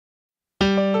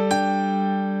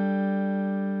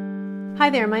Hi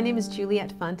there, my name is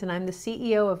Juliet Funt and I'm the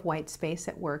CEO of WhiteSpace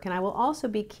at work, and I will also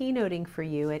be keynoting for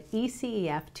you at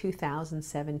ECEF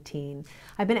 2017.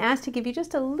 I've been asked to give you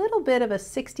just a little bit of a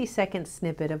 60-second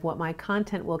snippet of what my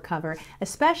content will cover,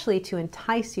 especially to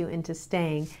entice you into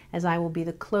staying, as I will be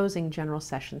the closing general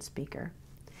session speaker.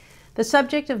 The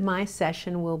subject of my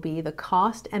session will be the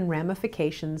cost and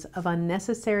ramifications of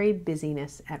unnecessary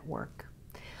busyness at work.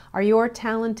 Are your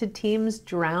talented teams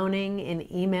drowning in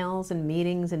emails and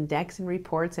meetings and decks and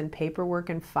reports and paperwork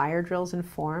and fire drills and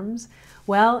forms?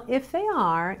 Well, if they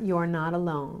are, you're not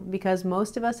alone, because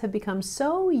most of us have become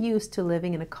so used to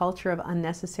living in a culture of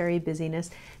unnecessary busyness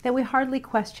that we hardly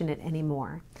question it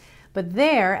anymore. But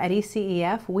there at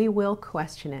ECEF, we will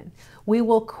question it. We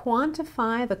will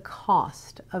quantify the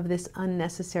cost of this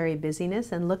unnecessary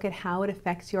busyness and look at how it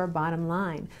affects your bottom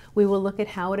line. We will look at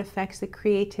how it affects the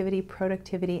creativity,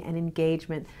 productivity, and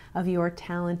engagement of your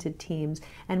talented teams.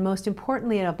 And most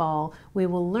importantly of all, we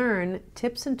will learn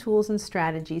tips and tools and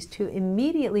strategies to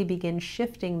immediately begin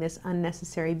shifting this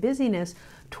unnecessary busyness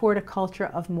toward a culture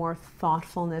of more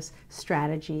thoughtfulness,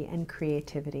 strategy, and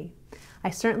creativity. I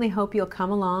certainly hope you'll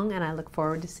come along, and I look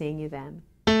forward to seeing you then.